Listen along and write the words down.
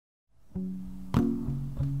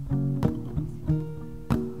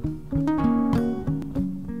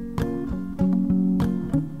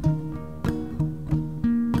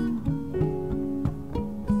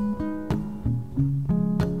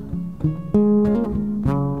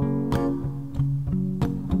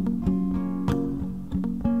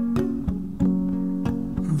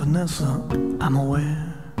Vanessa, I'm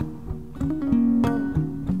aware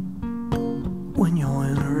when you're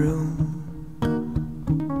in a room,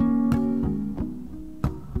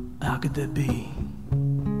 how could there be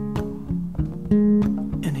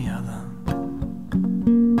any other?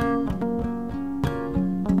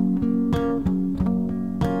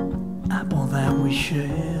 Apple that we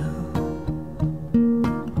share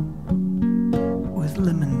with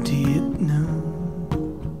lemon tea at noon,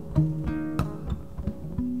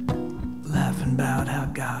 laughing about how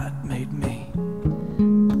God made me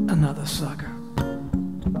another sucker.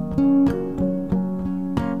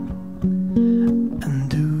 And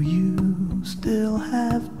do you still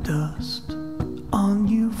have dust on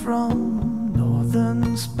you from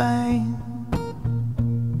northern Spain?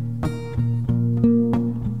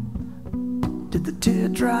 Did the tear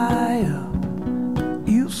dry up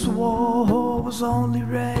you swore was only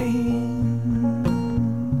rain?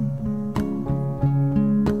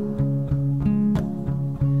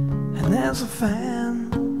 And there's a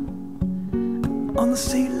fan on the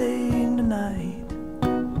ceiling tonight.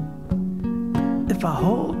 If I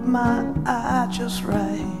hold my eye just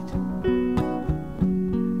right,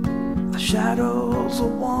 the shadows are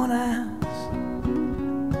worn as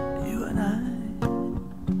you and I.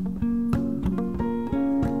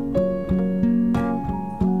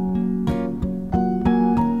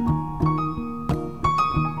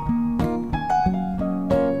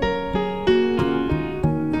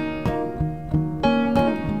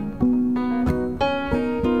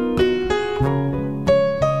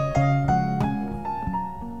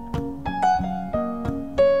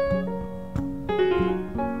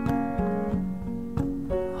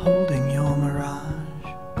 Holding your mirage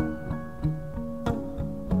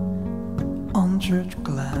on church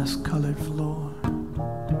glass colored floor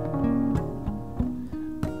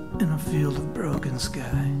in a field of broken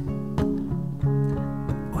sky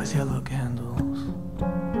with yellow candles.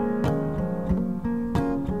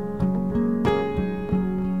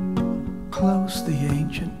 Close the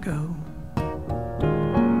ancient go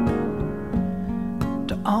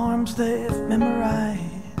to arms they've memorized.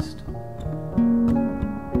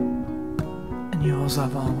 Yours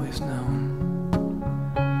I've always known,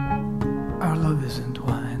 our love is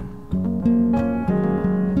entwined.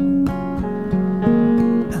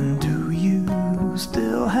 And do you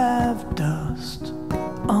still have dust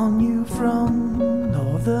on you from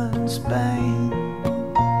northern Spain?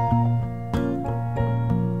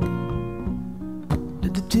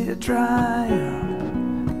 Did the tear dry up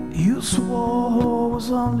you swore was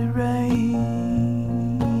only rain?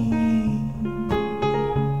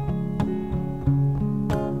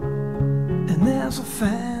 There's a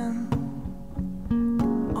fan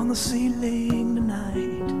on the ceiling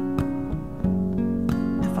tonight.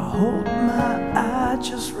 If I hold my eye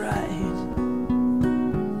just right,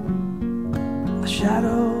 the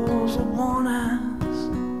shadows are worn as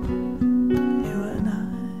you and I.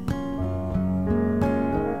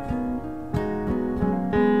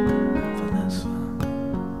 Vanessa,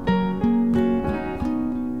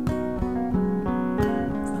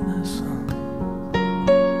 Vanessa.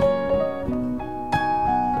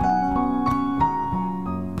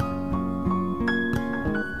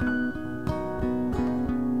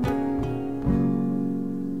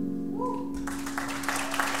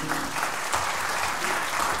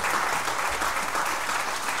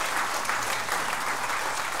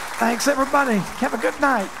 Thanks, everybody. Have a good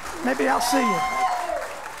night. Maybe I'll see you.